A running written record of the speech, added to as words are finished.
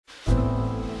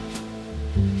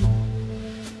Hi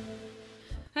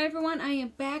everyone, I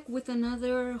am back with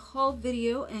another haul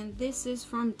video, and this is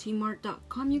from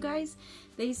Tmart.com, you guys.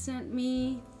 They sent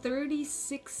me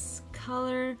 36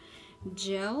 color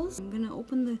gels. I'm gonna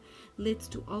open the lids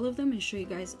to all of them and show you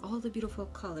guys all the beautiful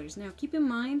colors. Now keep in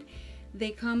mind,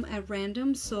 they come at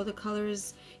random, so the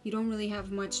colors, you don't really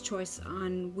have much choice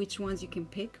on which ones you can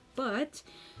pick, but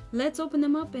let's open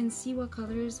them up and see what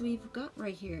colors we've got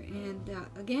right here. And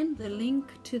again, the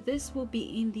link to this will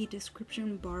be in the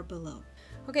description bar below.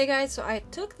 Okay guys, so I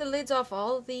took the lids off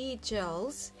all the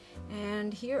gels,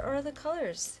 and here are the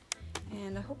colors,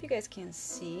 and I hope you guys can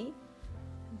see.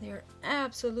 They're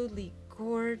absolutely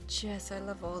gorgeous. I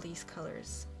love all these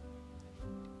colors.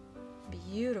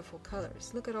 Beautiful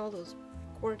colors. Look at all those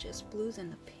gorgeous blues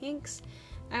and the pinks.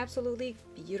 Absolutely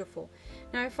beautiful.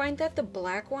 Now I find that the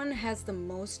black one has the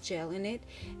most gel in it,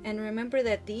 and remember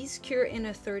that these cure in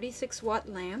a 36 watt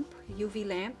lamp, UV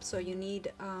lamp, so you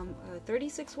need a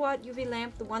 36 watt UV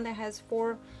lamp, the one that has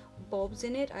 4 bulbs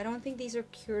in it. I don't think these are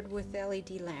cured with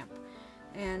LED lamp,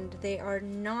 and they are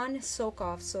non-soak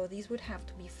off, so these would have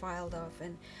to be filed off.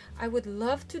 And I would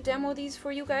love to demo these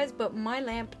for you guys, but my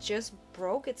lamp just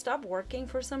broke. It stopped working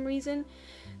for some reason,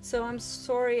 so I'm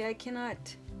sorry I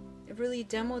cannot really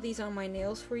demo these on my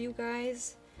nails for you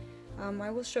guys. I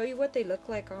will show you what they look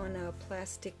like on a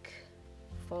plastic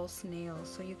false nail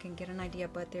so you can get an idea,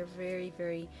 but they're very,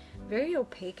 very, very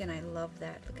opaque, and I love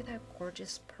that. Look at that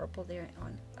gorgeous purple there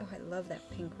on. Oh, I love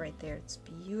that pink right there. It's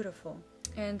beautiful.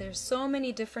 And there's so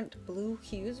many different blue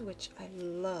hues, which I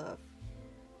love.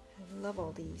 I love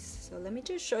all these. So let me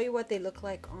just show you what they look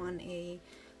like on a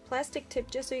plastic tip,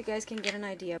 just so you guys can get an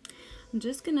idea. I'm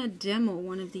just gonna demo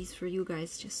one of these for you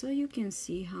guys, just so you can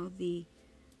see how the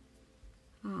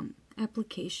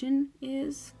application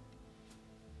is.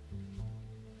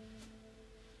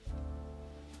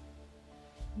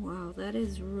 Wow, that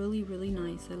is really, really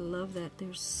nice. I love that.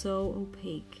 They're so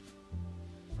opaque.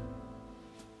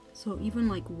 So even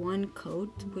like one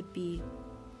coat would be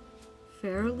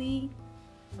fairly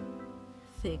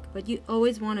thick, but you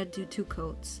always want to do 2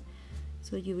 coats.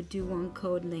 So you would do 1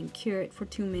 coat and then cure it for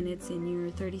 2 minutes in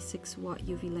your 36 watt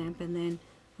UV lamp, and then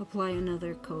apply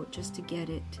another coat just to get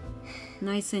it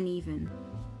nice and even.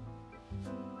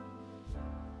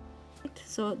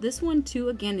 So this one too,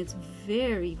 again, it's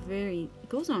very, very, it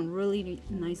goes on really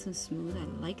nice and smooth.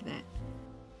 I like that.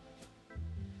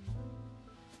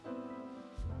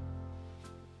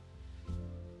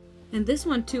 And this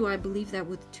one too, I believe that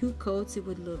with 2 coats it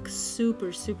would look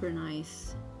super, super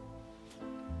nice.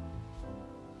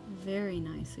 Very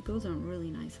nice. It goes on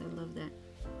really nice. I love that.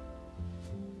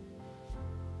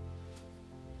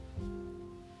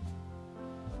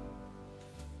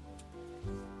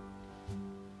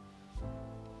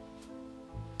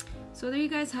 So there you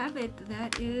guys have it.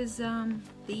 That is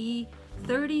the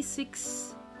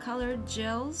 36 colored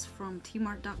gels from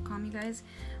Tmart.com, you guys.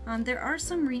 There are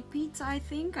some repeats, I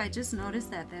think. I just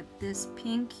noticed that this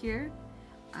pink here,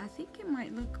 I think it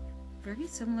might look very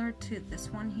similar to this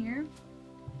one here.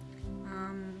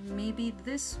 Maybe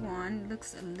this one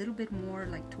looks a little bit more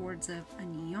like towards a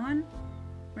neon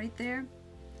right there,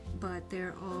 but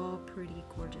they're all pretty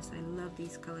gorgeous. I love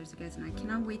these colors, you guys, and I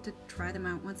cannot wait to try them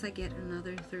out once I get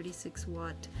another 36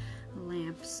 watt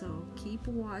lamp. So keep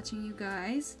watching, you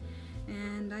guys,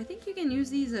 and I think you can use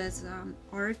these as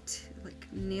art, like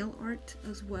nail art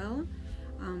as well,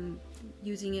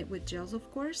 using it with gels,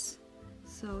 of course.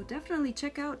 So definitely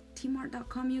check out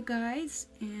Tmart.com, you guys,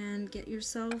 and get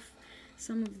yourself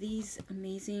some of these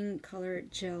amazing colored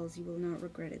gels. You will not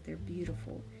regret it. They're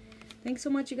beautiful. Thanks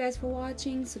so much, you guys, for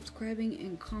watching, subscribing,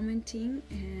 and commenting,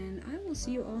 and I will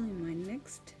see you all in my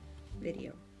next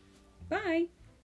video. Bye!